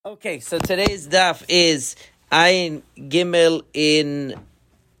Okay, so today's daf is Ayin Gimel in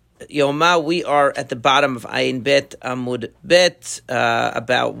Yoma. We are at the bottom of Ayin Bet Amud Bet,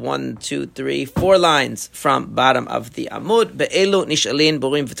 about 1, 2, 3, 4 lines from bottom of the Amud. Be'elu nishalin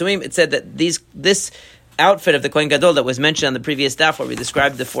borim v'tumim. It said that this outfit of the Kohen Gadol that was mentioned on the previous daf, where we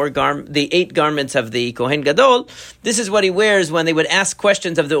described the 8 garments of the Kohen Gadol. This is what he wears when they would ask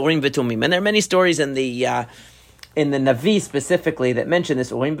questions of the Urim v'tumim, and there are many stories in the Navi specifically that mention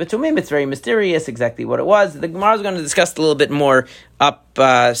this Urim v'tumim. It's very mysterious exactly what it was. The Gemara is going to discuss a little bit more up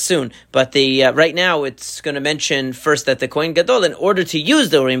soon, but right now it's going to mention first that the Kohen Gadol, in order to use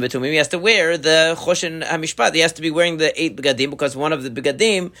the Urim v'tumim, he has to wear the Choshen HaMishpat. He has to be wearing the 8 begadim, because one of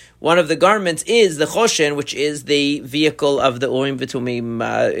the garments is the Choshen, which is the vehicle of the Urim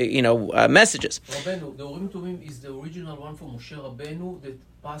v'tumim, messages. Rabbeinu, the Urim v'tumim is the original one from Moshe Rabbeinu that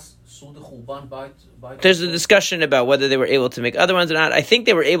passed through the Churban Beit. There's a discussion about whether they were able to make other ones or not. I think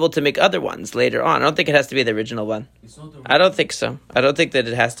they were able to make other ones later on. I don't think it has to be the original one. It's not the I don't think so. I don't think that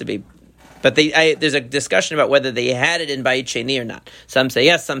it has to be. But there's a discussion about whether they had it in Beit Sheni or not. Some say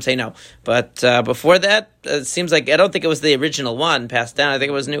yes, some say no. But before that, it seems like, I don't think it was the original one passed down. I think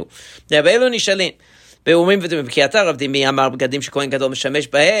it was new. Be'elu nishalin. באומים ותומים, כי אתה רב דמי אמר בגדים שכהן גדול משמש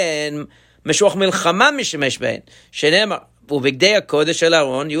בהן, משוח מלחמה משמש בהן, שנאמר, ובגדי הקודש של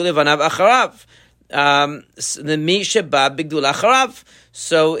אהרון יהיו לבניו אחריו. מי שבא בגדולה אחריו.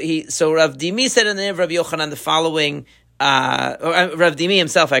 So Rav Dimi said in the name of Rav Yochanan the following, Rav Dimi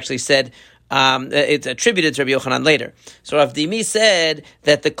himself actually said, it's attributed to Rav Yochanan later. So Rav Dimi said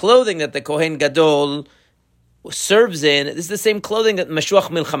that the clothing that the Kohen Gadol serves in, this is the same clothing that Mashuach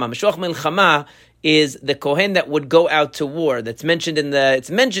Milchama. Mashuach Milchama is the Kohen that would go out to war. It's mentioned in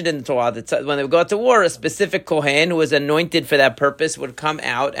the Torah that when they would go out to war, a specific Kohen who was anointed for that purpose would come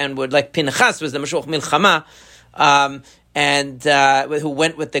out and would, like Pinchas was the Mashuach Milchama, and who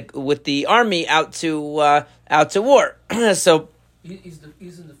went with the army out to war. So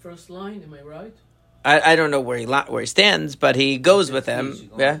Is in the first line, am I right? I don't know where he stands, but he goes with them.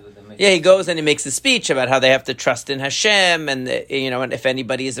 He goes and he makes a speech about how they have to trust in Hashem, and and if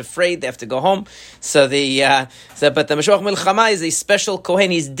anybody is afraid, they have to go home. But the Mashuach Milchama is a special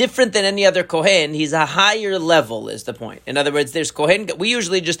Kohen. He's different than any other Kohen. He's a higher level, is the point. In other words, there's Kohen. We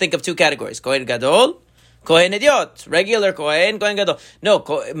usually just think of 2 categories: Kohen Gadol, Kohen Idiot, regular Kohen Gadol. No,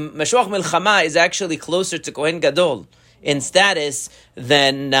 Mashuach Milchama is actually closer to Kohen Gadol in status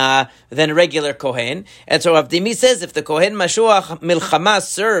than regular Kohen. And so Rav Dimi says if the Kohen Mashuach Milchama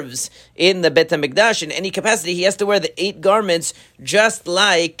serves in the Bet HaMikdash in any capacity, he has to wear the 8 garments just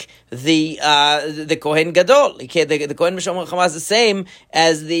like the Kohen Gadol. The Kohen Mashuach Milchama is the same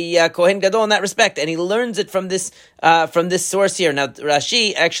as the Kohen Gadol in that respect, and he learns it from this source here. Now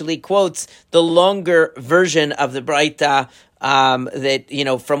Rashi actually quotes the longer version of the Braita,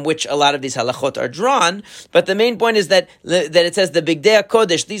 that from which a lot of these halachot are drawn, but the main point is that it says the Bigdei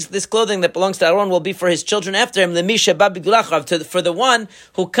Kodesh, this clothing that belongs to Aaron will be for his children after him, for the one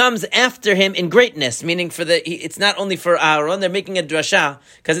who comes after him in greatness, meaning it's not only for Aaron. They're making a drasha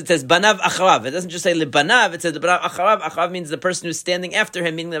because it says banav acharav. It doesn't just say lebanav, it says banav acharav. Acharav means the person who's standing after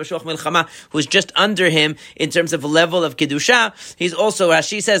him, meaning the Mashuach Milchama, who's just under him in terms of level of kedusha. He's also,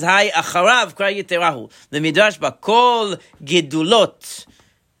 Rashi says, Hai acharav kra yiterahu. The midrash bakol Gidulot,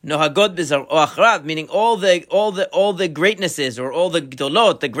 Nohagot Bizar or Achrav, meaning all the greatnesses or all the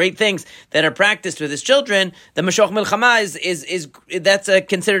Gdolot, the great things that are practiced with his children. The Mashuach Milchama is that's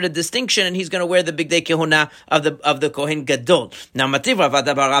considered a distinction, and he's going to wear the Bigdei Kehuna of the Kohen Gadol. Now Mativ Rav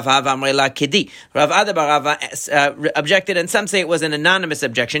Ada bar Rava Amrela Kedi. Rav Ada bar Rava objected, and some say it was an anonymous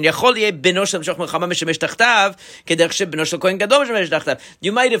objection. Yachol yeh beno shel Mashuach Milchama mishemesh tachtav kederech shebeno shel Kohen Gadol mishemesh tachtav.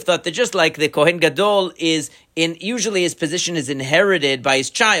 You might have thought that just like the Kohen Gadol usually his position is inherited by his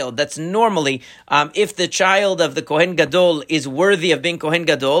child. That's normally, if the child of the Kohen Gadol is worthy of being Kohen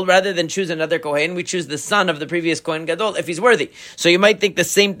Gadol, rather than choose another Kohen, we choose the son of the previous Kohen Gadol if he's worthy. So you might think the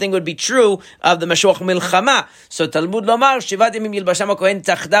same thing would be true of the Mashuach Milchama. So Talmud Lomar, Shivat Yamim Yilbasham HaKohen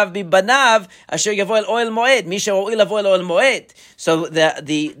Tachdav Bibanav Asher Yavo El Oel Moed Misha Ro'il Avo El Oel Moed. So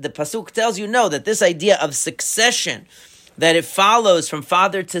the pasuk tells you that this idea of succession, that it follows from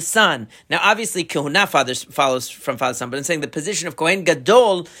father to son. Now, obviously, Kehuna follows from father to son, but I'm saying the position of Kohen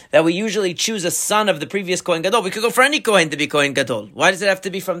Gadol, that we usually choose a son of the previous Kohen Gadol. We could go for any Kohen to be Kohen Gadol. Why does it have to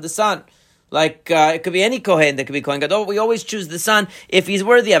be from the son? Like, it could be any Kohen that could be Kohen Gadol. We always choose the son if he's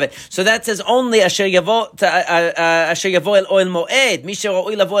worthy of it. So that says only Asher Yavo El Oil Moed, Misha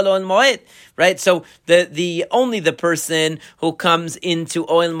Ra'oi Lavo El Oil Moed. Right? So the only the person who comes into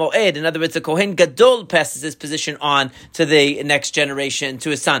Oil Moed, in other words, the Kohen Gadol passes his position on to the next generation, to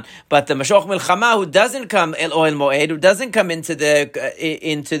his son. But the Mashoach Milchama, who doesn't come El Oil Moed, who doesn't come into the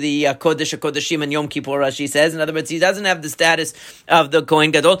Kodesh HaKodeshim and Yom Kippur, Rashi says, in other words, he doesn't have the status of the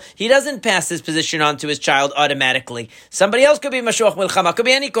Kohen Gadol, he doesn't pass his position on to his child automatically. Somebody else could be Mashoach Milchama, could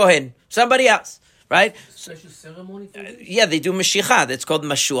be any Kohen, somebody else. Right? Special ceremony for this? Yeah, they do Mashiach. It's called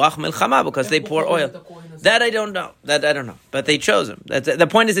Mashuach Milchama because they pour oil. That I don't know. That I don't know. But they chose him. The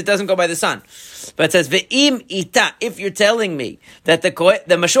point is it doesn't go by the son. But it says, Ve'im ita, if you're telling me that the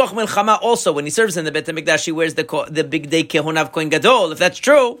Mashuach Milchama also, when he serves in the Beit HaMikdash, he wears the big day Kehunav Kohen Gadol, if that's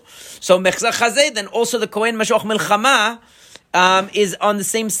true, so Mechzach Chazeh, then also the Kohen Mashuach Milchama is on the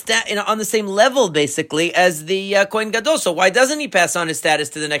same on the same level basically as the Kohen Gadol. So why doesn't he pass on his status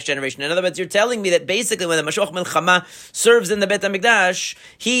to the next generation? In other words, you're telling me that basically when the Mashuach Milchama serves in the Beit HaMikdash,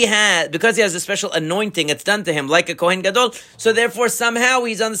 because he has a special anointing, it's done to him like a Kohen Gadol. So therefore, somehow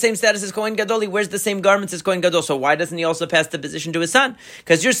he's on the same status as Kohen Gadol. He wears the same garments as Kohen Gadol. So why doesn't he also pass the position to his son?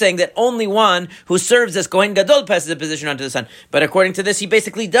 Because you're saying that only one who serves as Kohen Gadol passes the position onto the son. But according to this, he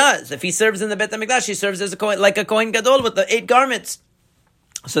basically does. If he serves in the Beit HaMikdash, he serves as like a Kohen Gadol with the 8 garments.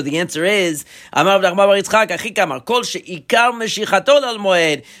 So the answer is, what that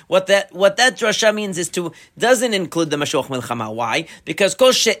drasha means is doesn't include the Mashuach Milchama. Why? Because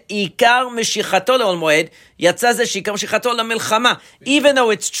even though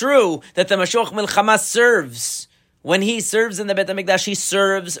it's true that the Mashuach Milchama serves, when he serves in the Beit HaMikdash, he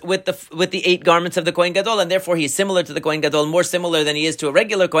serves with the 8 garments of the Kohen Gadol, and therefore he is similar to the Kohen Gadol, more similar than he is to a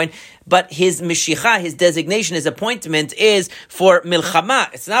regular Kohen. But his Mishicha, his designation, his appointment is for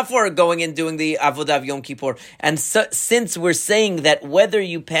Milchama. It's not for going and doing the Avodah of Yom Kippur. And so, since we're saying that whether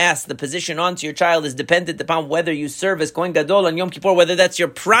you pass the position on to your child is dependent upon whether you serve as Kohen Gadol on Yom Kippur, whether that's your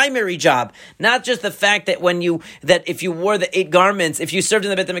primary job, not just the fact that if you wore the 8 garments, if you served in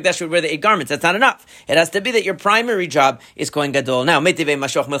the Beit HaMikdash, you would wear the 8 garments. That's not enough. It has to be that your primary job is Kohen Gadol. Now, Metivei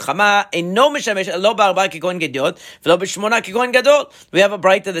Mashuach Milchama eno mishamesh lo b'arba kekohen Gadol v'lo b'shmona kekohen Gadol. We have a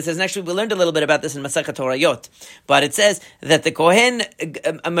brayta that says, and actually we learned a little bit about this in Masechet Horayot, but it says that the Kohen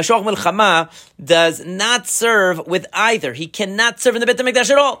Mashuach Milchama does not serve with either. He cannot serve in the Beit HaMikdash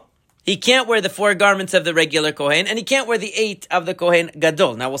at all. He can't wear the 4 garments of the regular Kohen, and he can't wear the 8 of the Kohen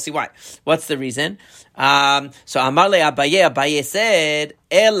Gadol. Now we'll see why. What's the reason? So Amar le Abaye said,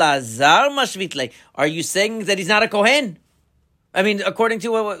 Elazar mashvitle. Are you saying that he's not a Kohen? I mean, according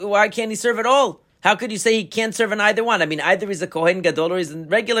to why can't he serve at all? How could you say he can't serve in either one? I mean, either he's a Kohen Gadol or he's a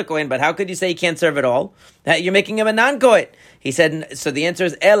regular Kohen, but how could you say he can't serve at all? You're making him a non-Kohen. He said, so the answer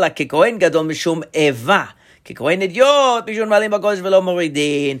is, Ela ke Kohen Gadol mishum eva. The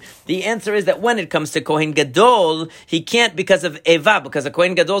answer is that when it comes to Kohen Gadol, he can't because of Eva, because a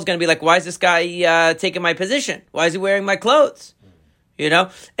Kohen Gadol is going to be like, why is this guy taking my position? Why is he wearing my clothes? You know?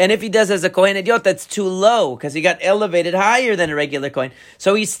 And if he does as a Kohen Idiot, that's too low, because he got elevated higher than a regular Kohen.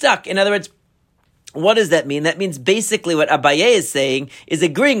 So he's stuck. In other words, what does that mean? That means basically what Abaye is saying is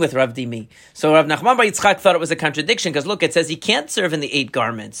agreeing with Rav Dimi. So Rav Nachman Bar Yitzchak thought it was a contradiction because look, it says he can't serve in the 8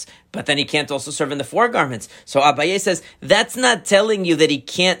 garments, but then he can't also serve in the 4 garments. So Abaye says that's not telling you that he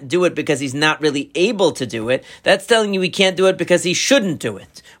can't do it because he's not really able to do it. That's telling you he can't do it because he shouldn't do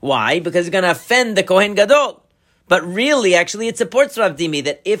it. Why? Because he's going to offend the Kohen Gadol. But really, actually, it supports Rav Dimi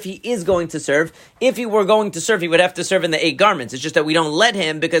that if he is going to serve, if he were going to serve, he would have to serve in the 8 garments. It's just that we don't let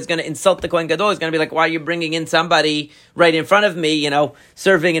him because it's going to insult the Kohen Gadol. He's going to be like, why are you bringing in somebody right in front of me,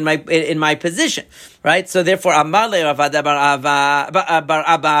 serving in my position, right? So therefore, Amar le Rav Ada bar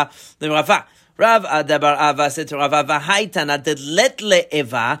Abba le Rava. Rav Ada bar Ava said to Rav Ava, Haitana dedlet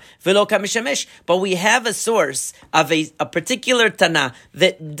le'eva v'lo kamishamesh. But we have a source of a particular Tana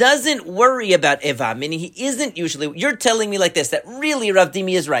that doesn't worry about Eva, meaning he isn't usually, you're telling me like this, that really Rav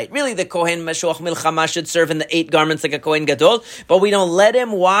Dimi is right. Really the Kohen Mashuach Milchama should serve in the 8 garments like a Kohen Gadol, but we don't let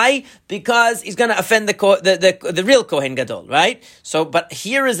him. Why? Because he's going to offend the real Kohen Gadol, right? So, but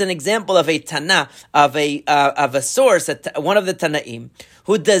here is an example of a Tana, of a source, one of the Tanaim,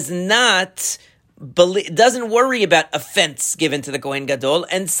 who doesn't worry about offense given to the Kohen Gadol,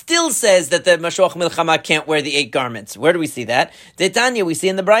 and still says that the Mashuach Milchama can't wear the 8 garments. Where do we see that? Detanya, we see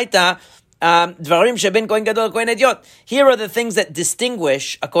in the Braita, Dvarim sheben Kohen Gadol Kohen Idiot. Here are the things that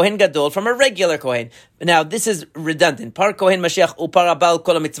distinguish a Kohen Gadol from a regular Kohen. Now, this is redundant. Par Kohen Mashiach upar Abal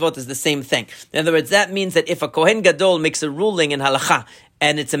Kol HaMitzvot is the same thing. In other words, that means that if a Kohen Gadol makes a ruling in Halakha,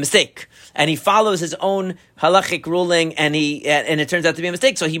 and it's a mistake, and he follows his own halachic ruling, and it turns out to be a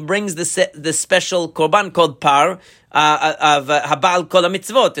mistake. So he brings the special korban called par of habal kol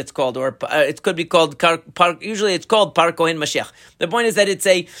mitzvot. It's called, or it could be called par. Usually, it's called par kohen mashiach. The point is that it's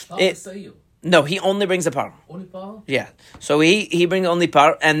no, he only brings a par. Only par? Yeah. So he brings only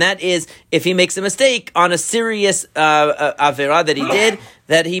par, and that is if he makes a mistake on a serious avera that he did,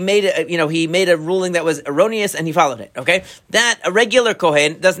 that he made a ruling that was erroneous, and he followed it. Okay, that a regular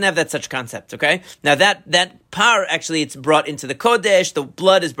kohen doesn't have that such concept. Okay, now that par actually it's brought into the kodesh. The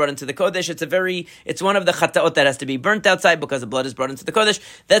blood is brought into the kodesh. It's one of the chataot that has to be burnt outside because the blood is brought into the kodesh.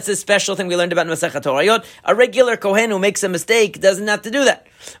 That's a special thing we learned about in Masechet Horayot. A regular kohen who makes a mistake doesn't have to do that.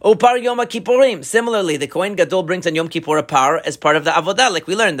 Par Yom Kippurim. Similarly, the kohen gadol brings on Yom Kippur a par as part of the avodah, like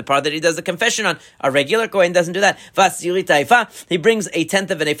we learned, the par that he does the confession on. A regular kohen doesn't do that. Vasiri taifa. He brings a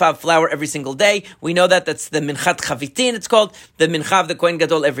tenth of an ephah of flour every single day. We know that's the minchat chavitin. It's called the mincha of the kohen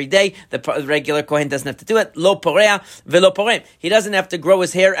gadol every day. The regular kohen doesn't have to do it. Lo porea velo porem. He doesn't have to grow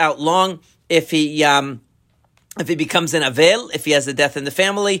his hair out long if he becomes an avel, if he has a death in the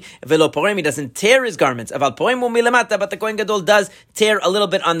family. Velo porem, he doesn't tear his garments. Aval porem umilamata, but the kohen gadol does tear a little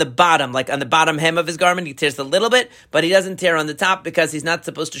bit on the bottom, like on the bottom hem of his garment. He tears a little bit, but he doesn't tear on the top because he's not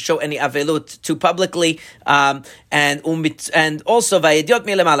supposed to show any avelut too publicly. And also vayediot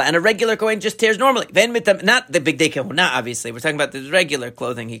milamala, and a regular kohen just tears normally. Not the big day kehuna, obviously. We're talking about the regular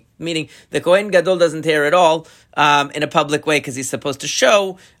clothing, meaning the kohen gadol doesn't tear at all in a public way because he's supposed to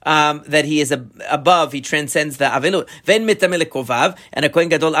show that he is above. He transcends the avilut. Ven mitameh lekovav, and a kohen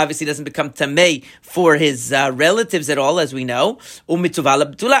gadol obviously doesn't become tamei for his relatives at all, as we know. Umitzuval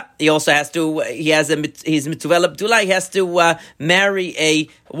abdullah. He also has to. He's mitzuval abdullah. He has to marry a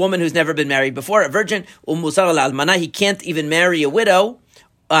woman who's never been married before, a virgin. Umusar almana. He can't even marry a widow.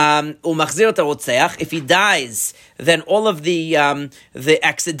 If he dies, then all of the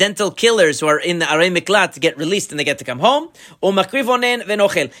accidental killers who are in the Arei Miklat get released and they get to come home.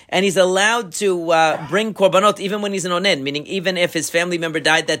 And he's allowed to bring korbanot even when he's an onen, meaning even if his family member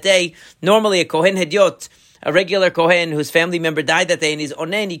died that day. Normally a kohen hediot, a regular kohen whose family member died that day and he's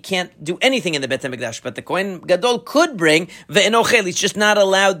onen, he can't do anything in the Bet HaMikdash. But the kohen gadol could bring ve'enochel. He's just not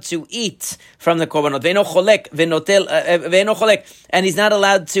allowed to eat from the korbanot. Ve'enocholek, and he's not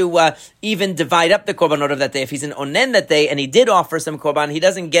allowed to even divide up the korbanot of that day. If he's an onen that day and he did offer some korban, he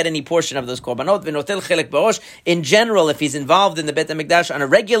doesn't get any portion of those korbanot. Ve'notel chelek b'rosh. In general, if he's involved in the Bet HaMikdash on a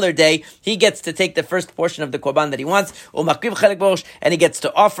regular day, he gets to take the first portion of the korban that he wants. U'makriv chelek b'rosh, and he gets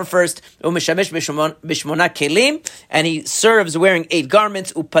to offer first. U'mishamesh b'shmona kelim, and he serves wearing 8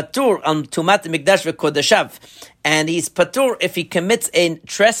 garments. Upatur al tumat mikdash vekodashav, and he's patur if he commits a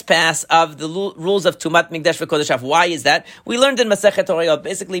trespass of the rules of tumat mikdash vekodashav. Why is that? We learned in Masechet Horayot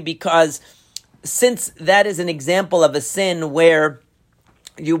basically because since that is an example of a sin where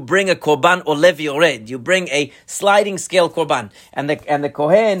you bring a korban olev yored, you bring a sliding scale korban, and the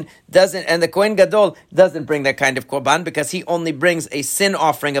kohen doesn't, and the kohen gadol doesn't bring that kind of korban because he only brings a sin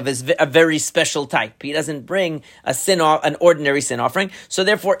offering of a very special type. He doesn't bring an ordinary sin offering. So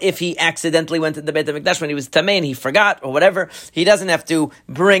therefore, if he accidentally went to the Beit HaMikdash when he was tamei and he forgot or whatever, he doesn't have to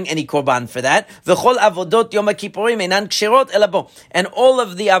bring any korban for that. V'chol avodot Yom Kippurim einan ksherot ela bo, and all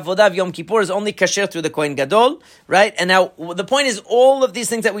of the avodah of Yom Kippur is only kasher through the kohen gadol, right? And now the point is, all of these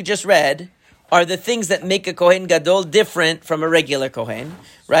things that we just read are the things that make a kohen gadol different from a regular kohen,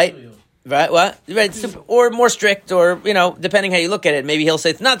 right? Right? What? Right? Or more strict, or depending how you look at it. Maybe he'll say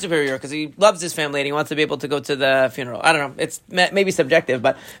it's not superior because he loves his family and he wants to be able to go to the funeral. I don't know. It's maybe subjective,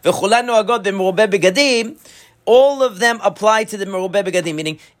 but all of them apply to the merubeh begadim,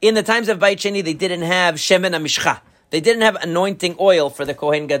 meaning in the times of Beit Sheni they didn't have shemen hamishcha. They didn't have anointing oil for the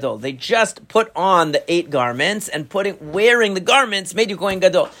Kohen Gadol. They just put on the 8 garments, and wearing the garments made you Kohen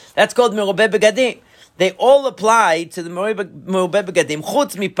Gadol. That's called merubeh begadim. They all apply to the merubeh begadim,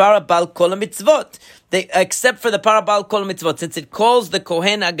 chutz mipara bal kol mitzvot. Except for the para bal kol mitzvot, since it calls the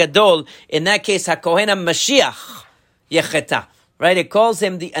Kohen Gadol, in that case, HaKohen HaMashiach yecheta. Right? It calls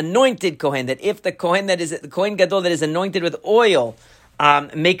him the anointed Kohen. That if the Kohen Gadol that is anointed with oil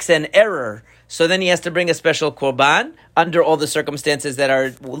makes an error, so then he has to bring a special korban under all the circumstances that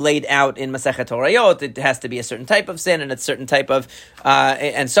are laid out in Masechet Horayot. It has to be a certain type of sin and a certain type of,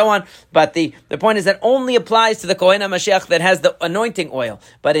 and so on. But the point is that only applies to the Kohen HaMashiach that has the anointing oil.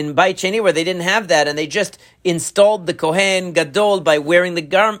 But in Beit Sheni, where they didn't have that and they just installed the Kohen Gadol by wearing the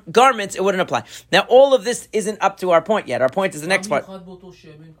garments, it wouldn't apply. Now, all of this isn't up to our point yet. Our point is the next part.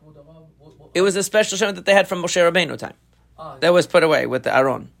 It was a special shemen that they had from Moshe Rabbeinu time. That was put away with the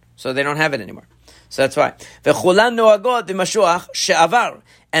Aaron. So they don't have it anymore. So that's why.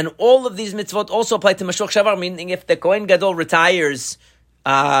 And all of these mitzvot also apply to Mashuach Shavar, meaning if the Kohen Gadol retires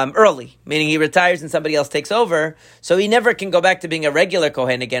early, meaning he retires and somebody else takes over. So he never can go back to being a regular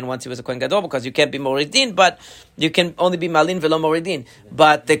Kohen again once he was a Kohen Gadol, because you can't be Moridin, but you can only be Malin velo Moridin.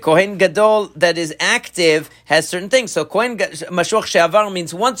 But the Kohen Gadol that is active has certain things. So Kohen Mashuach She'avar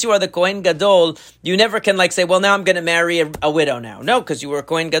means once you are the Kohen Gadol, you never can say, well, now I'm going to marry a widow now. No, because you were a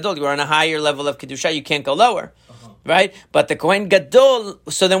Kohen Gadol, you were on a higher level of Kedusha, you can't go lower. Right? But the Kohen Gadol,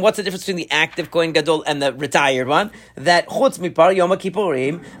 so then what's the difference between the active Kohen Gadol and the retired one? That Chutz Mipar Yom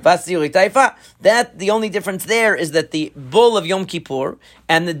Kippurim Vasiri Taifa. That the only difference there is that the bull of Yom Kippur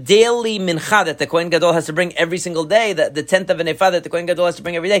and the daily mincha that the Kohen Gadol has to bring every single day, the 10th of an ephah that the Kohen Gadol has to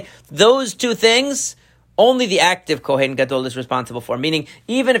bring every day, those two things, only the active Kohen Gadol is responsible for. Meaning,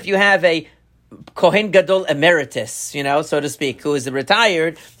 even if you have a Kohen Gadol emeritus, so to speak, who is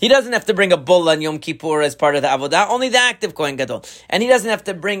retired, he doesn't have to bring a bull on Yom Kippur as part of the avodah, only the active Kohen Gadol. And he doesn't have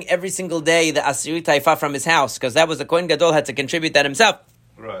to bring every single day the Asiri Taifa from his house, because that was the Kohen Gadol had to contribute that himself.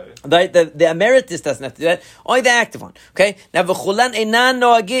 Right. The emeritus doesn't have to do that, only the active one. Okay? Now, v'chulan einan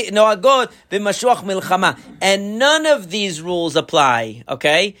noagot b'mashuach milchama. And none of these rules apply,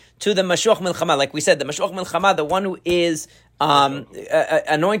 okay, to the mashuach milchama. Like we said, the mashuach milchama, the one who is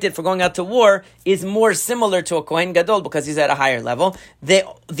anointed for going out to war, is more similar to a Kohen Gadol because he's at a higher level. The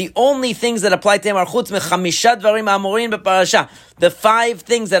only things that apply to him are chutz mechamisha dvarim amorim beparasha. The 5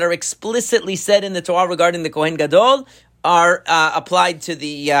 things that are explicitly said in the Torah regarding the Kohen Gadol are applied to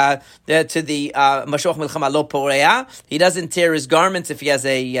the mashuach milchama lo porea. He doesn't tear his garments if he has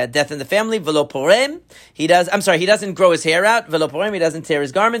a death in the family. Velo porem. He doesn't grow his hair out. Velo porem. He doesn't tear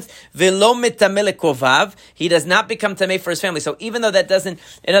his garments. Velo mitameh lekovav. He does not become tameh for his family. So even though that doesn't,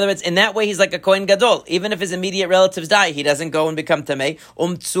 in other words, in that way he's like a Kohen Gadol. Even if his immediate relatives die, he doesn't go and become tameh.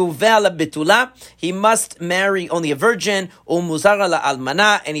 Tzuveh ala betula. He must marry only a virgin. Muzar ala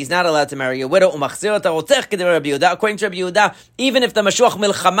almana, and he's not allowed to marry a widow. Umachzir ota rotech kedei Rabbi Yehuda. According to Rabbi Yehuda, even if the Mashuach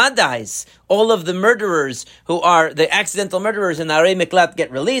Milchama dies, all of the murderers who are the accidental murderers in Arei Miklat get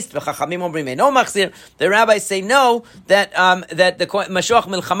released. The rabbis say no, that the Mashuach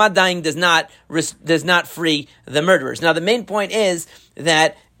Milchama dying does not free the murderers. Now the main point is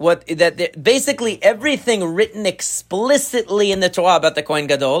that basically everything written explicitly in the Torah about the Kohen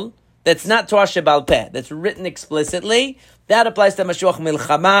Gadol, that's not Torah Shebal Peh, that's written explicitly, that applies to Mashuach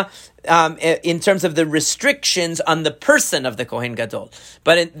Milchama in terms of the restrictions on the person of the Kohen Gadol.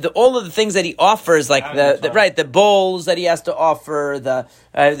 But all of the things that he offers, like the bowls that he has to offer, the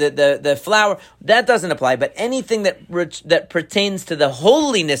flour, that doesn't apply. But anything that pertains to the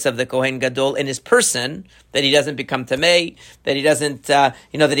holiness of the Kohen Gadol in his person, that he doesn't become tamei, that he doesn't, that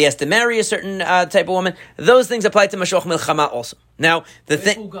he has to marry a certain type of woman, those things apply to Mashuach Milchama also. Now, the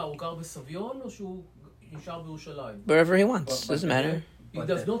thing... Wherever he wants, doesn't matter. He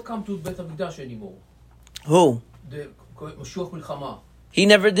does not come to Bet HaMikdash anymore. Who? The Mashuach Milchama. He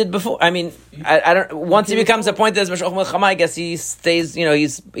never did before. I mean, I don't. Once he becomes appointed as Mashuach Milchama, I guess he stays.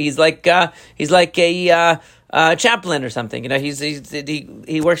 He's like a chaplain or something.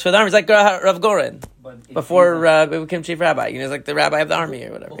 He works for the army. He's like Rav Goren before he became chief rabbi. He's like the rabbi of the army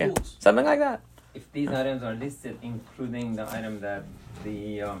or whatever. Yeah. Something like that. If these items are listed, including the item that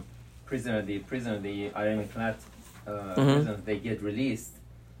the prisoner, the Arei Miklat prisoners, they get released.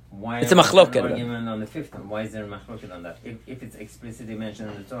 Why it's a machloket. Argument on the 5th one? Why is there a machloket on that? If it's explicitly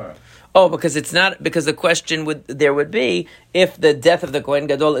mentioned in the Torah. Oh, because it's not. Because the question would be if the death of the Kohen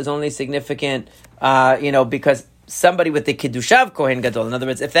Gadol is only significant, because somebody with the Kiddushav Kohen Gadol. In other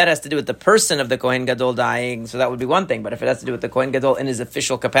words, if that has to do with the person of the Kohen Gadol dying, so that would be one thing. But if it has to do with the Kohen Gadol in his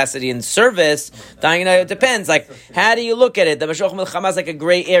official capacity in service, dying, it depends. Like, how do you look at it? The Mashuach Milchama is like a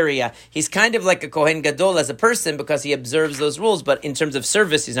gray area. He's kind of like a Kohen Gadol as a person because he observes those rules, but in terms of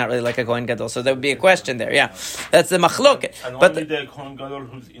service, he's not really like a Kohen Gadol. So there would be a question there, yeah. That's the Machloket. And but only the Kohen Gadol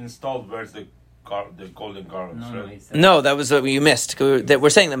who's installed wears the golden garments, right? No, that was what you missed. That we're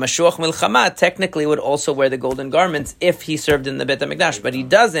saying that Mashuach Milchama technically would also wear the golden garments if he served in the Beit HaMikdash, but he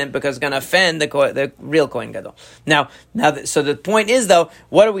doesn't because it's going to offend the real Kohen Gadol. Now, so the point is though,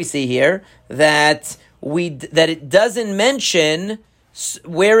 what do we see here? That it doesn't mention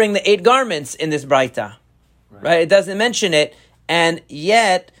wearing the 8 garments in this Braita, right? It doesn't mention it, and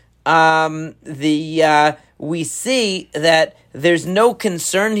yet we see that there's no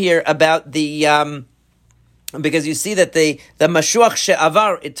concern here about the because you see that the Mashuach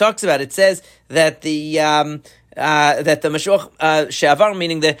She'avar, it talks about, it says that the Mashuach She'avar,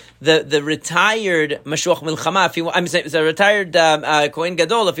 meaning the retired Mashuach Milchama, the retired Kohen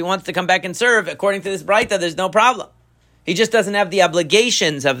Gadol, if he wants to come back and serve, according to this Braita, there's no problem. He just doesn't have the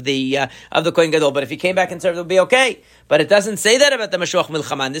obligations of the Kohen Gadol. But if he came back and served, it would be okay. But it doesn't say that about the Mashuach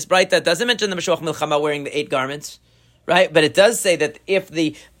Milchama. And this Braita doesn't mention the Mashuach Milchama wearing the 8 garments. right? But it does say that if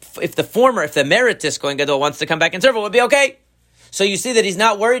the emeritus Kohen Gadol wants to come back and serve, it would be okay. So you see that he's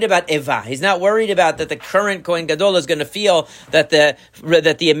not worried about Eva. He's not worried about that the current Kohen Gadol is going to feel that the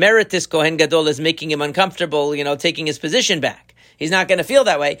emeritus Kohen Gadol is making him uncomfortable, taking his position back. He's not going to feel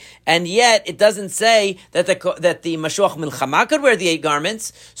that way. And yet, it doesn't say that the Mashuach Milchama could wear the 8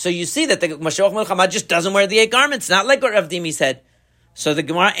 garments. So you see that the Mashuach Milchama just doesn't wear the 8 garments, not like what Rav Dimi said. So the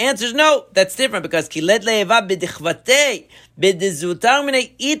Gemara answers, no, that's different, because kiled le'eva b'dichvatei b'dizutar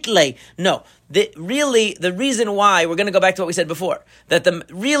minei itle. No, the reason why, we're going to go back to what we said before, that the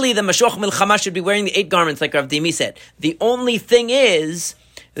Mashuach Milchama should be wearing the 8 garments, like Rav Dimi said. The only thing is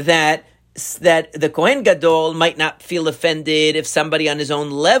that the Kohen Gadol might not feel offended if somebody on his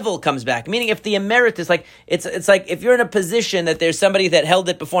own level comes back. Meaning, if the emeritus, it's like if you're in a position that there's somebody that held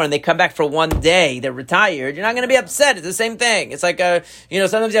it before and they come back for one day, they're retired, you're not going to be upset. It's the same thing. It's like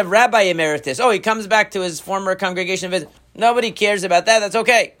sometimes you have Rabbi Emeritus. Oh, he comes back to his former congregation visit. Nobody cares about that. That's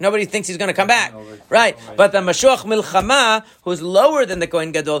okay. Nobody thinks he's going to come back. Right. But the Mashuach Milchama, who's lower than the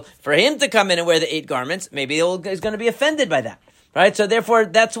Kohen Gadol, for him to come in and wear the 8 garments, maybe he's going to be offended by that. Right, so therefore,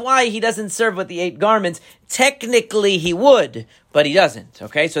 that's why he doesn't serve with the 8 garments. Technically, he would, but he doesn't.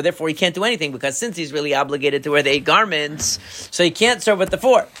 Okay, so therefore, he can't do anything, because since he's really obligated to wear the 8 garments, so he can't serve with the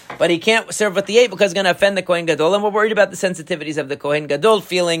 4, but he can't serve with the 8 because it's going to offend the Kohen Gadol, and we're worried about the sensitivities of the Kohen Gadol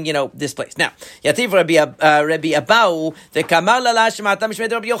feeling, displaced. Now, Yativ Rabbi Abau, the Kamar Lalash Ma'atam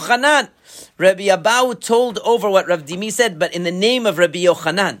Shmed Rabbi Yochanan. Rabbi Abau told over what Rav Dimi said, but in the name of Rabbi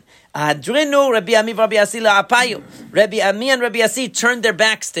Yochanan. Adrinu Rabbi Ami Rabbi Asi la'apayu. Rabbi Ami and Rabbi Asi turned their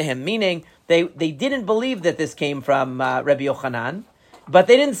backs to him, meaning they didn't believe that this came from Rabbi Yochanan, but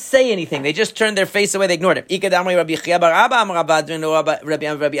they didn't say anything. They just turned their face away. They ignored him. Some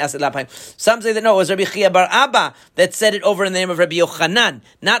say that no, it was Rabbi Chia bar Abba that said it over in the name of Rabbi Yochanan,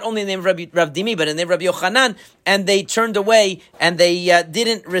 not only in the name of Rav Dimi, but in the name of Rabbi Yochanan, and they turned away and they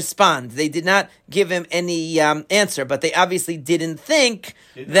didn't respond. They did not give him any answer, but they obviously didn't think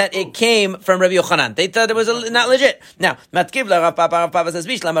that it came from Rabbi Yochanan. They thought it was not legit. Now,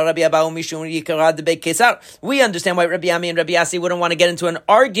 we understand why Rabbi Ami and Rabbi Asi wouldn't want to get into an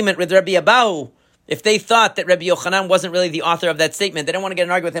argument with Rabbi Abahu. If they thought that Rabbi Yochanan wasn't really the author of that statement, they didn't want to get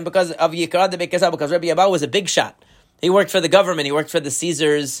an argument with him because of Yikara de Bekesar, because Rabbi Abahu was a big shot. He worked for the government. He worked for the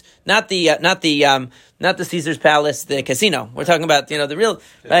Caesars, not the Caesars Palace, the casino. We're talking about the real.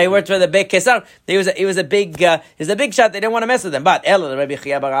 He worked for the Beit Kesar. He was a big shot. They didn't want to mess with him. But Rabbi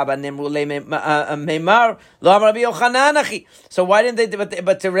Chia bar Abba nimru meimar lo Rabbi Yochanan achi. So why didn't they?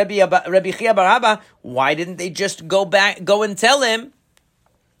 But to Rabbi Chia bar Abba, why didn't they just go and tell him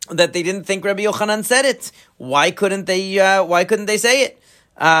that they didn't think Rabbi Yochanan said it? Why couldn't they say it?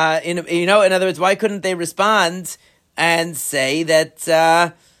 In other words, why couldn't they respond and say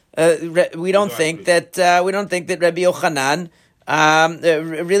that we don't think that Rabbi Yochanan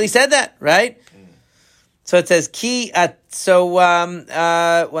really said that, right? So it says ki at. So 1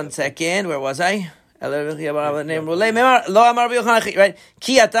 second, where was I? Right?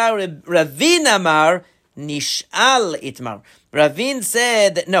 Ki ata Ravin amar nishal itmar. Ravin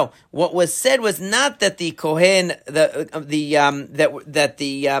said that no. What was said was not that the Kohen that the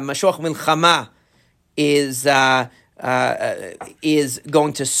Mashuach Milchama is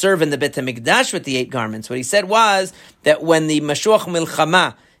going to serve in the Beit HaMikdash with the 8 garments. What he said was that when the Mashuach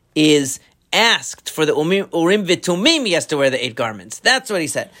Milchama is asked for the Urim V'Tumim, he has to wear the 8 garments. That's what he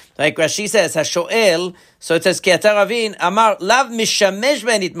said. Like Rashi says, HaSho'el, so it says, Ki ata Ravin, Amar, Lav Mishamesh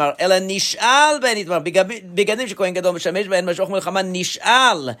Ben Itmar, Ela Nish'al Ben Itmar, Bigadim sheKohen Gadol Mishamesh Ben Mashuach Milchama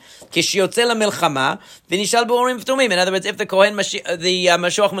Nish'al, Kishiyotze LaMilchama, V'Nish'al B'Urim V'Tumim. In other words, if the Kohen, the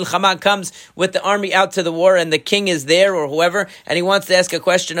Mashuach Milchama comes with the army out to the war and the king is there or whoever, and he wants to ask a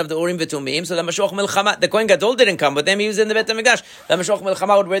question of the Urim V'Tumim, so the Mashuach Milchama, the Kohen Gadol didn't come with them, he was in the Beit HaMikdash. The Mashuach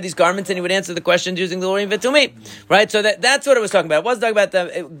Milchama would wear these garments and he would answer the questions using the Urim V'Tumim. Right? So that's what it was talking about. It wasn't talking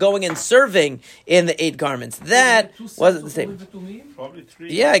about going and serving in the 8 garments. That wasn't the same. Probably 3.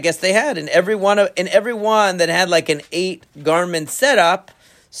 Yeah, I guess they had in every one that had like an 8 garment setup.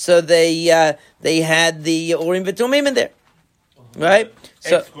 So they had the Urim V'Tumim in there, right?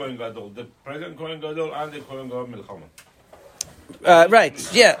 So Kohen Gadol, the present Kohen Gadol and the Kohen Gadol Milchama.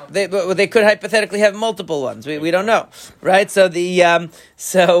 Right, yeah, they could hypothetically have multiple ones. We don't know, right? So the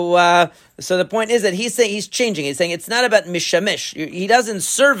so the point is that he's saying he's changing. He's saying it's not about mishamish. He doesn't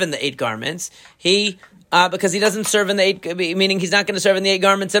serve in the 8 garments. Because he doesn't serve in the 8, meaning he's not going to serve in the 8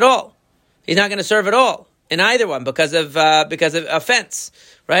 garments at all. He's not going to serve at all in either one because of offense.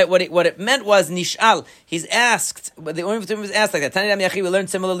 right? What it meant was nishal. He's asked. The Urim V'Tumim was asked like that. Tani Dam Yachi, we learned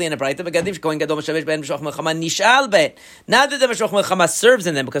similarly in a Braita. Begadim Kohen Gadol Meshavesh Ben Meshuach Milchama nishal bet. Now that the Meshuach Milchama serves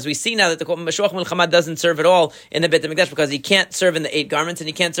in them, because we see now that the Meshuach Milchama doesn't serve at all in the Beit HaMikdash because he can't serve in the 8 garments and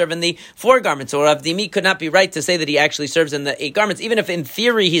he can't serve in the 4 garments. Or Avdimi could not be right to say that he actually serves in the 8 garments, even if in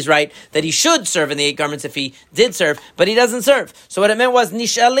theory he's right that he should serve in the 8 garments if he did serve, but he doesn't serve. So what it meant was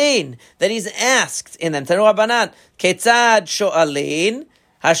nishalin, that he's asked in them. Tanu Rabbanan, ketzad sho'alin,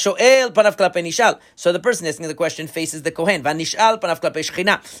 hasho'el panav klape nishal. So the person asking the question faces the Kohen. Vanishal panav klape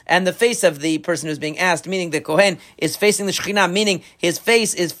Shechina. And the face of the person who's being asked, meaning the Kohen, is facing the Shechina, meaning his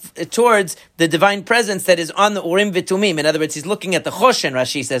face is towards the divine presence that is on the Urim V'Tumim. In other words, he's looking at the Choshen,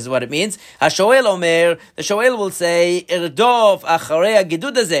 Rashi says is what it means. Hasho'el omer, the Sho'el will say, Irdov acharei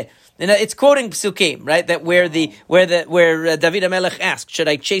hagidud hazeh. It's quoting Psukim, right? That where David HaMelech asked, should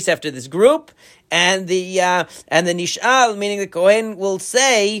I chase after this group? And the Nishal, meaning the Kohen, will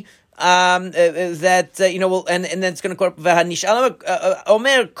say that and then it's going to quote Nishal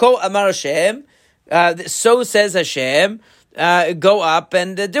Omer Ko Amar Hashem. So says Hashem. Go up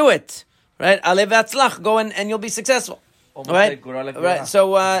and do it, right? Alev Atzlach, go and you'll be successful, right? Right. So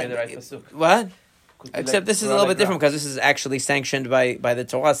what? Except this is a little bit different because this is actually sanctioned by the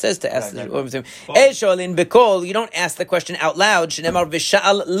Torah. It says to ask the you don't ask the question out loud.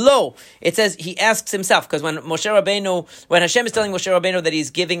 It says he asks himself, because when Hashem is telling Moshe Rabbeinu that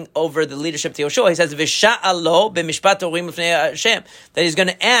he's giving over the leadership to Yoshua, he says that he's going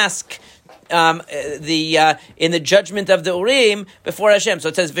to ask in the judgment of the Urim before Hashem. So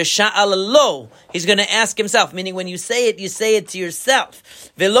it says V'sha'al lo. He's going to ask himself, meaning when you say it to yourself.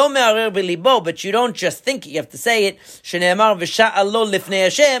 V'lo me'arer b'libo, but you don't just think it, you have to say it. Shne'emar V'sha'al lo lifnei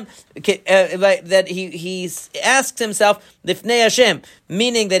Hashem, that he asks himself lifnei Hashem,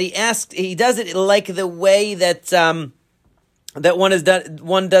 meaning that he does it like the way that one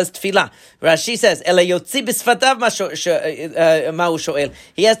does tefillah. Rashi says, "Ela yotzi b'sfatav ma'u sho'el."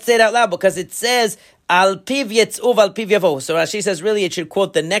 He has to say it out loud because it says, "Al piv yetzuv al piv yavo." So Rashi says, really, it should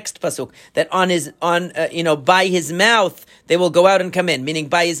quote the next pasuk that by his mouth they will go out and come in. Meaning,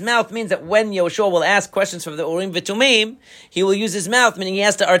 by his mouth means that when Yoshua will ask questions from the Urim V'Tumim, he will use his mouth, meaning he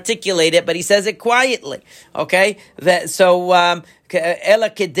has to articulate it, but he says it quietly. Okay, Ela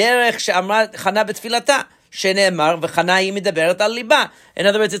kederech she'amra Chana b'tfilata. In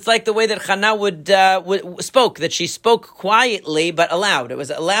other words, it's like the way that Chana would spoke, that she spoke quietly but aloud. It was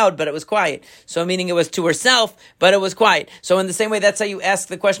aloud, but it was quiet. So meaning it was to herself, but it was quiet. So in the same way, that's how you ask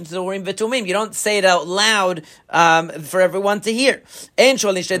the question to the Urim V'Tumim. You don't say it out loud for everyone to hear. They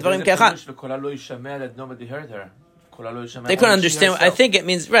couldn't understand. I think it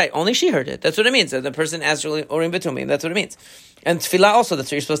means, right, only she heard it. That's what it means. The person asked Urim V'Tumim. That's what it means. And tefillah also, that's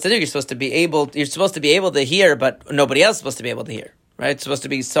what you're supposed to do. You're supposed to be able to hear, but nobody else is supposed to be able to hear. Right? It's supposed to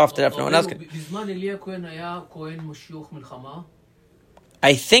be soft enough no one else can.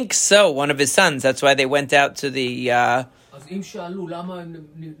 I think so. One of his sons. That's why they went out to the... I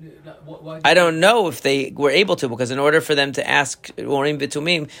don't know if they were able to, because in order for them to ask Urim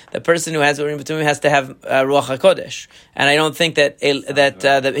V'Tumim, the person who has Urim V'Tumim has to have Ruach HaKodesh. And I don't think that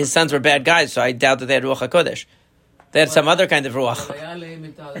his sons were bad guys, so I doubt that they had Ruach HaKodesh. They had some other kind of ruach.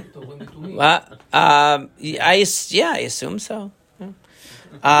 I assume so. He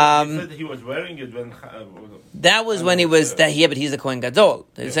said he was wearing it when... that was when he was... but he's a Kohen Gadol.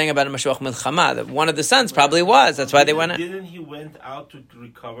 They're saying about a Mashuach Milchama. That one of the sons probably was. That's why they went out. Didn't he went out to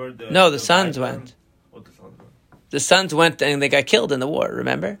recover the... No, the sons went. What the sons went? The sons went and they got killed in the war,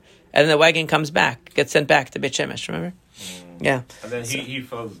 remember? And then the wagon comes back, gets sent back to Beit Shemesh, remember? Yeah. And then he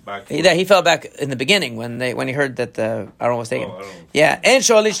fell back. He fell back in the beginning when he heard that the Aaron was taken. Yeah. You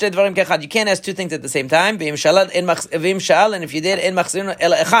can't ask two things at the same time. And if you did,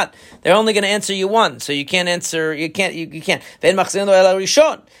 they're only going to answer you one. So you can't answer. You can't.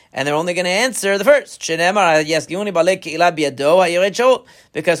 And they're only going to answer the first.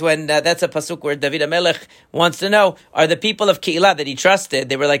 Because when that's a pasuk where David HaMelech wants to know, are the people of Keilah that he trusted,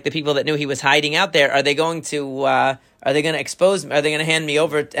 they were like the people that knew he was hiding out there, are they going to expose me? Are they going to hand me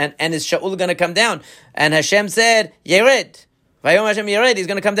over? And is Shaul going to come down? And Hashem said, Yered. Vayom Hashem Yered, he's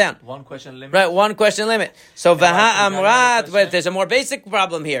going to come down. One question limit. Right, one question limit. So V'ha'amrat, but there's a more basic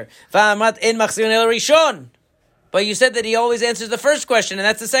problem here. V'ha'amrat in machzirun el rishon. But you said that he always answers the first question, and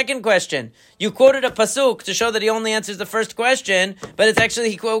that's the second question. You quoted a pasuk to show that he only answers the first question, but it's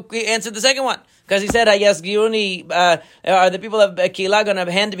actually he answered the second one. Because he said, are the people of Keilah going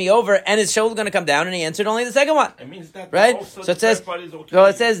to hand me over, and is Shaul going to come down? And he answered only the second one. It means that right? Also so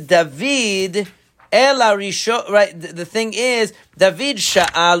it says, David Ela risho, right? The thing is, David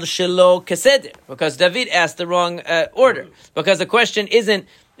sha'al shelo keseder, because David asked the wrong order. Because the question isn't,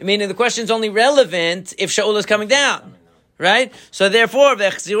 meaning the question is only relevant if Shaul is coming down. Right? So therefore,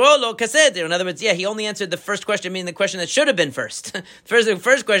 v'echziro lo kaseder. In other words, he only answered the first question, meaning the question that should have been first. The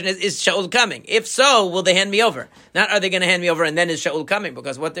first question is Shaul coming? If so, will they hand me over? Not are they going to hand me over and then is Shaul coming?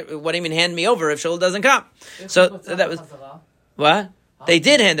 Because what do you mean hand me over if Shaul doesn't come? So that was... What? They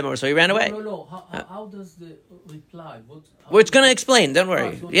did hand him over, so he ran away. No. How does the reply? We're going to explain, don't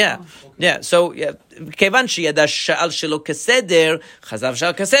worry. Yeah. So, kevan sheyada sha'al shelo kaseder, chazav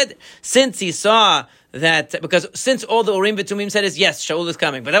sha'al kaseder. Since he saw that, because since all the Urim V'Tumim said is, yes, Shaul is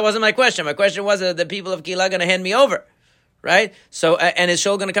coming. But that wasn't my question. My question was, the people of Keilah going to hand me over? Right? So, and is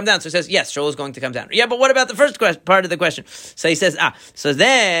Shaul going to come down? So he says, yes, Shaul is going to come down. Yeah, but what about the first part of the question? So he says, so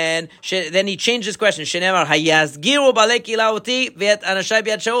then he changed his question. Shenemar, hayazgiru balei Keilah oti v'et anashai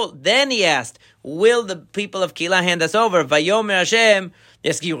b'yad Shaul. Then he asked, will the people of Keilah hand us over? Vayomer Hashem,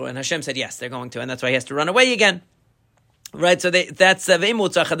 yasgiru. And Hashem said, yes, they're going to. And that's why he has to run away again. Right, so that's now if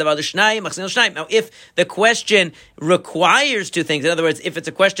the question requires two things, in other words, if it's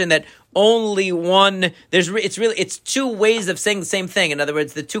a question that only one, it's two ways of saying the same thing. In other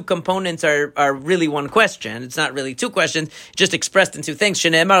words, the two components are really one question. It's not really two questions, just expressed in two things.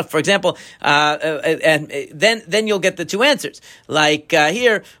 Shene'emar, for example, and then you'll get the two answers. Like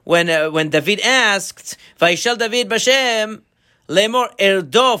here, when David asked, "Vayishal David b'Shem lemor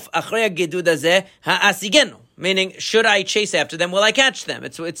erdof achrei hagidud hazeh ha'asigenu." Meaning, should I chase after them? Will I catch them?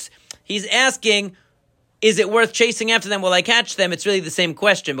 He's asking, is it worth chasing after them? Will I catch them? It's really the same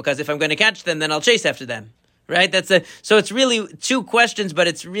question, because if I'm going to catch them, then I'll chase after them. Right? So it's really two questions, but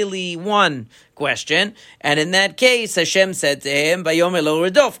it's really one question. And in that case, Hashem said to him, "Vayomer lo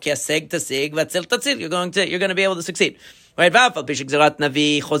redof, ki aseg tasig, vatzil tatzil." You're going to be able to succeed. Right? Even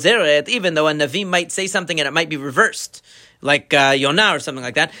though a Navi might say something and it might be reversed, like Yonah or something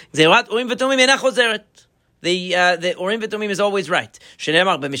like that. The Urim V'Tumim is always right.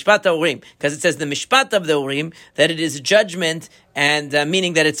 Shenemar b'mishpat ha'Urim, because it says the mishpat of the Urim, that it is judgment and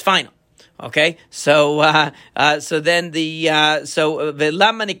meaning that it's final. Okay, so then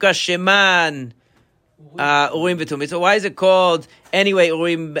v'lama nikra sheman Urim V'Tumim. So why is it called anyway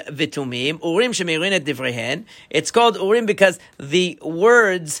Urim V'Tumim? Urim shemeirin et divrehen. It's called Urim because the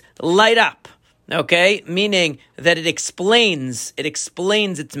words light up. Okay, meaning that it explains its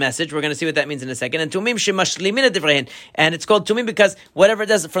message. We're going to see what that means in a second. And tumim shemashlimin divrehen, and it's called tumim because whatever it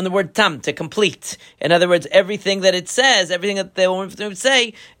does, from the word tam, to complete. In other words, everything that it says, everything that they want to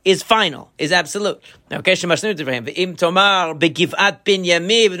say, is final, is absolute. Okay, shemashlimin divrehen. Ve'im tomar begiv'at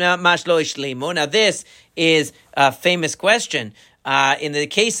binyamin mash lo ishlimu. Now this is a famous question. In the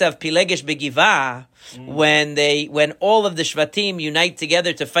case of Pilegesh Begivah, when all of the Shvatim unite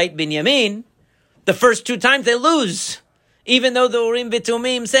together to fight Binyamin, the first two times they lose, even though the Urim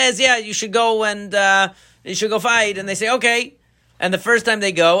V'Tumim says, "Yeah, you should go and you should go fight," and they say, "Okay." And the first time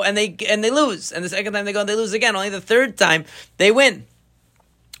they go and they lose, and the second time they go and they lose again. Only the third time they win.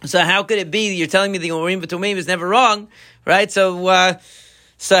 So how could it be? You're telling me the Urim V'Tumim is never wrong, right? So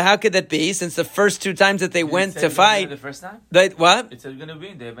how could that be? Since the first two times that they went to fight, the first time, what? It said we're going to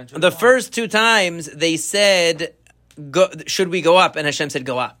win. They eventually the first two times they said, "Should we go up?" And Hashem said,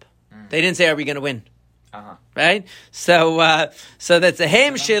 "Go up." They didn't say, "Are we going to win?" Right? So that's a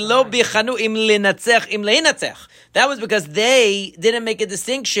hem shelo bichanu im linatzech im leinatzech. That was because they didn't make a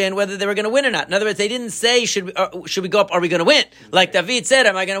distinction whether they were going to win or not. In other words, they didn't say, should we go up? Are we going to win? Like David said,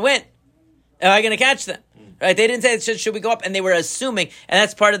 "Am I going to win? Am I going to catch them?" Right? They didn't say, should we go up? And they were assuming, and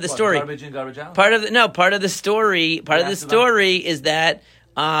that's part of the story. Garbage in, garbage out? Part of the story is that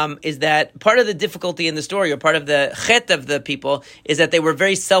part of the difficulty in the story, or part of the chet of the people, is that they were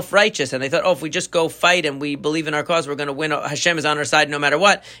very self-righteous, and they thought, if we just go fight and we believe in our cause, we're going to win. Hashem is on our side no matter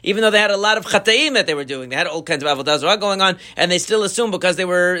what. Even though they had a lot of chataim that they were doing, they had all kinds of avodah zarah going on, and they still assumed because they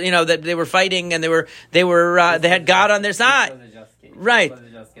were, that they were fighting and they had God on their side. Right.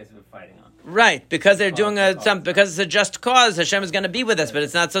 Right, because they're doing because it's a just cause, Hashem is going to be with us, but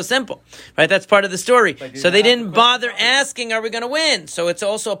it's not so simple. Right, that's part of the story. So they didn't bother asking, "Are we going to win?" So it's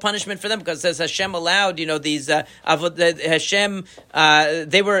also a punishment for them, because it says Hashem allowed, these Hashem.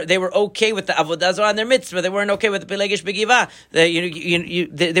 They were okay with the avodah zarah in their midst, but they weren't okay with the Pilegesh Begivah.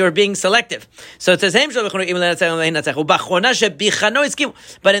 They were being selective. So it says, but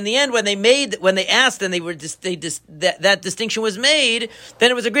in the end, when they asked, and that distinction was made, then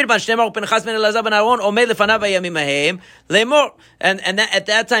it was agreed upon. Pinchas ben Elazar ben Aaron omed lefanav hayamim hahem lemor, and at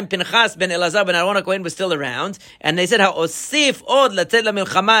that time Pinchas ben Elazar ben Aaron HaKohen was still around, and they said, "Ha'osif od latzet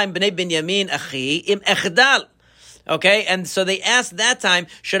lamilchama im bnei Binyamin achi im echdal." Okay, and so they asked that time,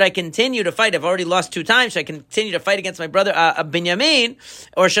 should I continue to fight? I've already lost 2 times. Should I continue to fight against my brother Binyamin,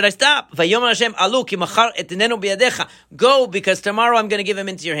 or should I stop? Vayomer Hashem, alu ki machar etnenu biyadecha. Go, because tomorrow I'm going to give him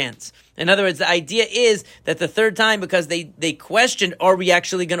into your hands. In other words, the idea is that the 3rd time, because they questioned, are we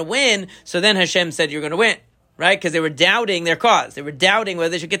actually going to win? So then Hashem said, you're going to win. Right? Because they were doubting their cause. They were doubting whether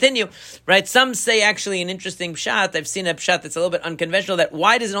they should continue. Right? Some say actually an interesting pshat. I've seen a pshat that's a little bit unconventional, that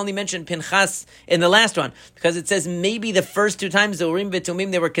why does it only mention Pinchas in the last one? Because it says maybe the first 2 times the Urim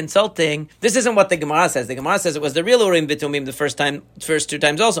V'Tumim they were consulting. This isn't what the Gemara says. The Gemara says it was the real Urim V'Tumim the first 2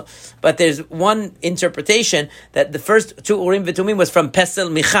 times also. But there's one interpretation that the first 2 Urim V'Tumim was from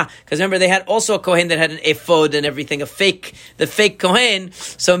Pesel Micha. Because remember, they had also a Kohen that had an ephod and everything, the fake Kohen.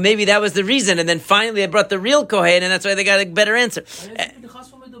 So maybe that was the reason. And then finally they brought the real Kohen, and that's why they got a better answer.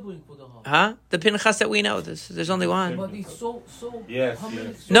 Huh? The Pinchas that we know. There's only one. But it's so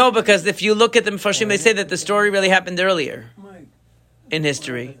Yes. No, because if you look at the Mepharshim, they say that the story really happened earlier in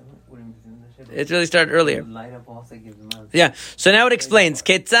history. It really started earlier. Yeah. So now it explains.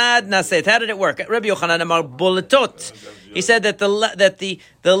 Ketzad naset. How did it work? Rabbi Yochanan Amar Boletot. He said that the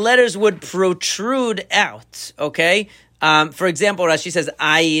letters would protrude out. Okay. For example, Rashi says,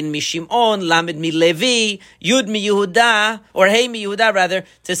 Ayin mi Shimon, Lamed mi Levi, Yud mi Yehuda, or Hey mi Yehuda rather,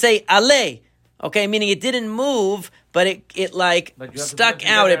 to say Ale. Okay, meaning it didn't move, but it like stuck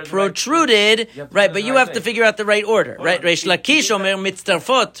out, it protruded, right? But you have to figure out the right order, right? Reish Lakish Omer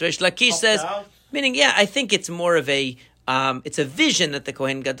Mitztarfot. Reish Lakish says, meaning, yeah, I think it's more of it's a vision that the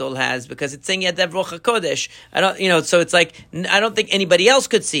Kohen Gadol has, because it's saying Yadav Ruach HaKodesh. So it's like, I don't think anybody else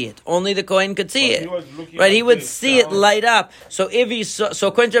could see it. Only the Kohen could see it. Right? He would see it light up. So if he saw, so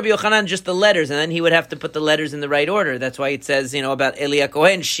according to Rabbi Yochanan, just the letters, and then he would have to put the letters in the right order. That's why it says, about Elia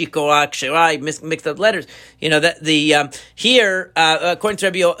Kohen, Shikora, Ksherai, mixed up letters. That here, according to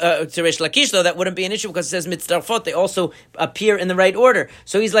Reish Lakish, though, that wouldn't be an issue, because it says Mitzdarfot, they also appear in the right order.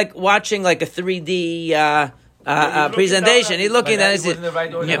 So he's like watching like a 3D, presentation. He's looking at it.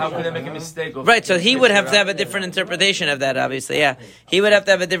 How could they make a mistake? Right, so he would have to have a different interpretation of that, obviously. Yeah. He would have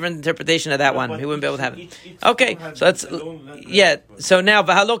to have a different interpretation of that one. He wouldn't be able to have it. Okay, so that's, so now,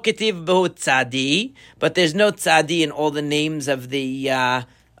 V'halo ketiv behu tzadi, but there's no tzadi in all the names of the, the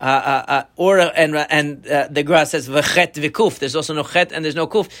Gra says v'chet v'kuf. There's also no chet and there's no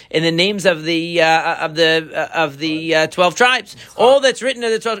kuf in the names of the 12 tribes. All that's written in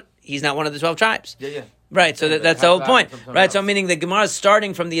the 12, he's not one of the 12 tribes. Yeah. Right, so that's the whole point. Right, so meaning the Gemara is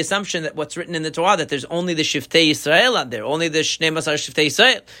starting from the assumption that what's written in the Torah, that there's only the Shiftei Yisrael out there, only the Shnei Masar Shiftei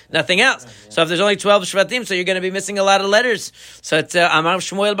Yisrael, nothing else. So if there's only 12 Shvatim, so you're going to be missing a lot of letters. So it's Amar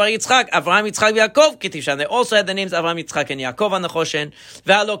Shmuel Bar Yitzchak, Avraham Yitzchak Yaakov Ketiv Shan. They also had the names Avraham Yitzchak and Yaakov on the Choshen.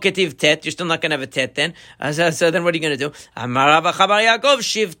 Ve'alo Ketiv Tet, you're still not going to have a Tet then. So then what are you going to do? Amar Rav Chabar Yaakov,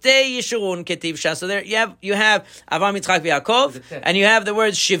 Shiftei Yishurun Ketiv Shan. So there you have Avraham Yitzchak Yaakov, and you have the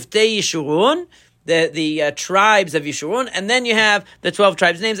words Shiftei Yishurun, the tribes of Yeshurun, and then you have the 12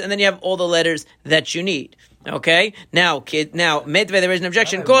 tribes names, and then you have all the letters that you need. Okay? Now, Medve, there is an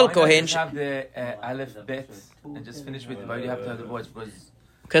objection. Kol Kohen. Have the Aleph Bet and just finish with it. Why do you have to have the words?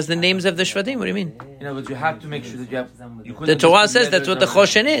 Because the names of the Shvatim, what do you mean? But you have to make sure that you have. The Torah says that's what the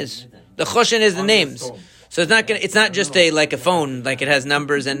Choshen is. The Choshen is the names. So it's not just like a phone, like it has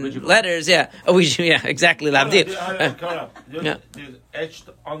numbers and letters. Yeah. Exactly. Yeah. Etched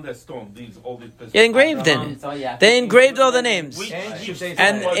on the stone. Yeah, engraved in. They engraved all the names,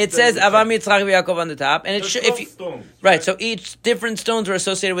 and it says Avraham, Yitzchak, Yaakov on the top. And right. So each different stones were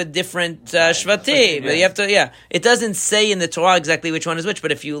associated with different shvatim. But you have to. It doesn't say in the Torah exactly which one is which,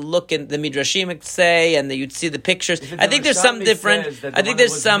 but if you look in the Midrashim, it say, and you'd see the pictures. I think there's some different. I think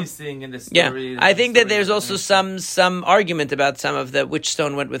there's some. I think that there's also some argument about some of the which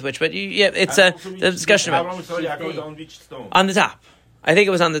stone went with which, but it's a discussion about on the top. I think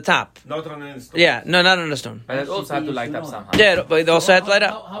it was on the top. Not on the stone. Yeah, no, not on the stone. But it also had to light up somehow. Yeah, but it also had to light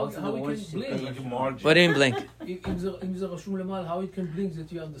up. How it can blink? What do you mean blink? How it can blink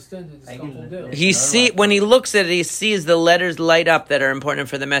that you understand that it's come from there? When he looks at it, he sees the letters light up that are important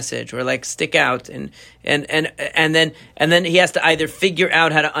for the message, or like stick out, and then he has to either figure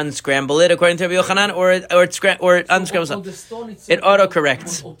out how to unscramble it according to Rabbi Yochanan, or it unscrambles it. It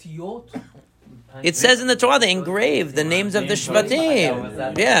autocorrects. It says in the Torah they engraved the names of the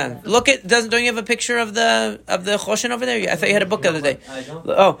Shvatim. Yeah, look at don't you have a picture of the Choshen over there? I thought you had a book the other day.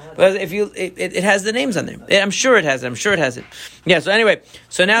 Oh, well, if it has the names on there. I'm sure it has it. Yeah. So anyway,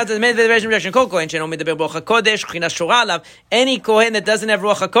 now the main objection. Kol Kohen she'eno medaber Ruach HaKodesh, Shechina shora alav. Any Kohen that doesn't have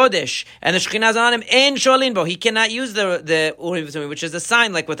Ruach HaKodesh and the Shechina is on him, ein sholin bo. He cannot use the Urim V'Tumim, which is a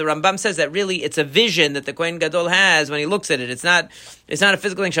sign, like what the Rambam says, that really it's a vision that the Kohen Gadol has when he looks at it. It's not a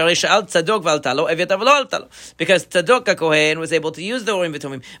physical thing. Sharei sha'al tzadok v'al tal. lo, Evyatar v'lo alta lo. Because Tzadok HaKohen was able to use the Urim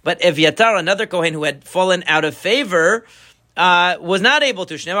v'Tumim, but Evyatar, another Kohen who had fallen out of favor, was not able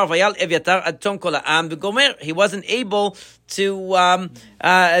to. He wasn't able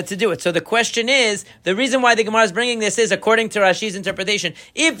to do it. So the question is, the reason why the Gemara is bringing this is, according to Rashi's interpretation,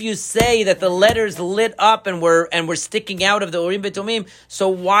 if you say that the letters lit up and were sticking out of the Urim V'Tumim, so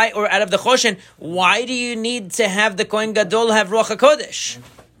why, or out of the Choshen, why do you need to have the Kohen Gadol have Ruach HaKodesh?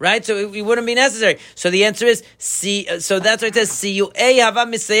 Right? So it wouldn't be necessary. So the answer is, so that's why it says,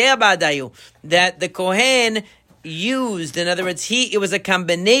 that the Kohen used, in other words, it was a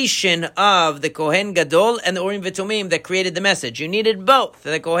combination of the Kohen Gadol and the Urim V'Tumim that created the message. You needed both.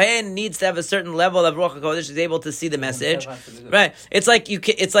 The Kohen needs to have a certain level of Ruach HaKodesh, is able to see the message. Right? It's like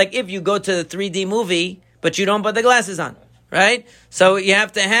if you go to the 3D movie, but you don't put the glasses on. Right? So you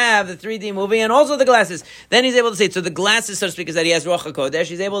have to have the 3D movie and also the glasses. Then he's able to see it. So the glasses, so to speak, is that he has Ruach HaKodesh.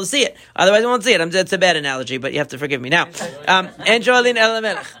 He's able to see it. Otherwise, he won't see it. It's a bad analogy, but you have to forgive me. Now, En Joelin El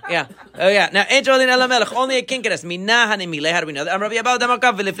Melech. Yeah. Oh, yeah. Now, En Joelin El Melech. Only a kinkeres. Mina hanimile. How do we know that? Rabbi Abba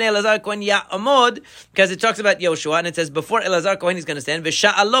Damakav v'lifnei Elazar Kohen Ya'amod. Because it talks about Yoshua, and it says, before Elazar Kohen he's going to stand,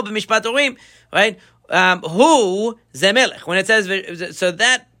 V'sha'alo b'mishpat Urim. Right? Who Zemelech? When it says, so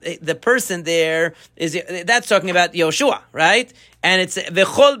that the person there is, that's talking about Yoshua, right? And it's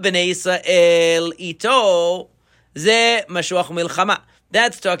V'chol b'nei Yisrael ito ze mashuach milchama.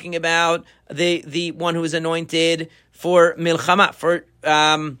 That's talking about the one who is anointed for milchama, for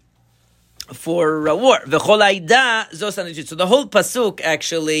war. V'chol aida zos anitut. So the whole pasuk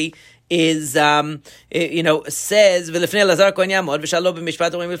actually is, says, v'lefnei Elazar Kohen Ya'amod v'shalo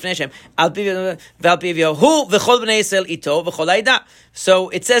b'mishpat Urim v'lefnei Hashem al piv Yehu v'chol b'nei Yisrael ito v'chol ha'ida. So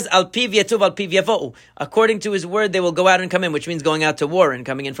it says al piv Yetuv al piv Yavo'u. According to his word, they will go out and come in, which means going out to war and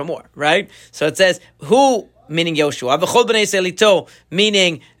coming in from war, right? So it says who, meaning Yoshua, v'chol b'nei Yisrael ito,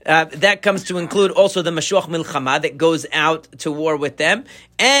 meaning that comes to include also the Mashuach Milchama that goes out to war with them,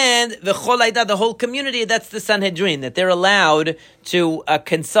 and v'chol ha'ida, the whole community. That's the Sanhedrin, that they're allowed to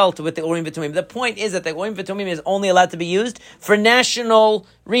consult with the Urim V'Tumim. The point is that the Urim V'Tumim is only allowed to be used for national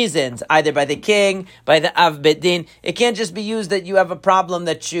reasons, either by the king, by the Av Bet Din. It can't just be used that you have a problem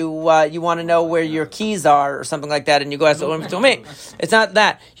that you want to know where your keys are or something like that, and you go ask the Urim V'Tumim. It's not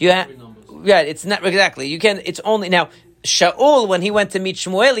that. It's not exactly. You can. It's only now. Shaul, when he went to meet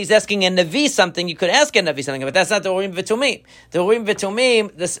Shmuel, he's asking a Navi something. You could ask a Navi something, but that's not the Urim V'Tumim. The Urim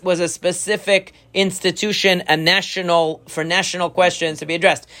V'Tumim, this was a specific institution, for national questions to be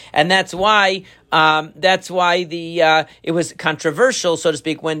addressed, and that's why it was controversial, so to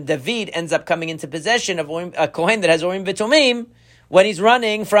speak, when David ends up coming into possession of a Kohen that has Urim V'Tumim, when he's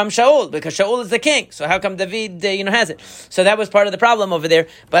running from Shaul, because Shaul is the king. So how come David, has it? So that was part of the problem over there.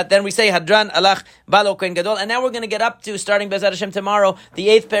 But then we say Hadran Alach Balo Kohen Gadol, and now we're going to get up to, starting Be'ezrat Hashem tomorrow, the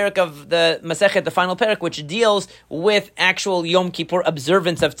 8th parak of the Masechet, the final parak, which deals with actual Yom Kippur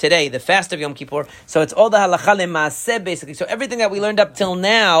observance of today, the fast of Yom Kippur. So it's all the halacha le'maaseh, basically. So everything that we learned up till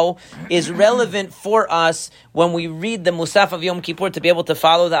now is relevant for us when we read the Musaf of Yom Kippur to be able to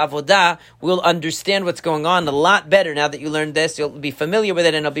follow the Avodah. We'll understand what's going on a lot better now that you learned this. You'll be familiar with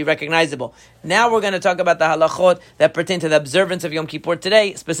it and it'll be recognizable. Now we're going to talk about the halachot that pertain to the observance of Yom Kippur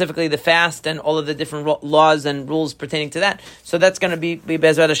today, specifically the fast and all of the different laws and rules pertaining to that. So that's going to be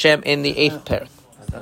Be'ezrat Hashem in the 8th parak.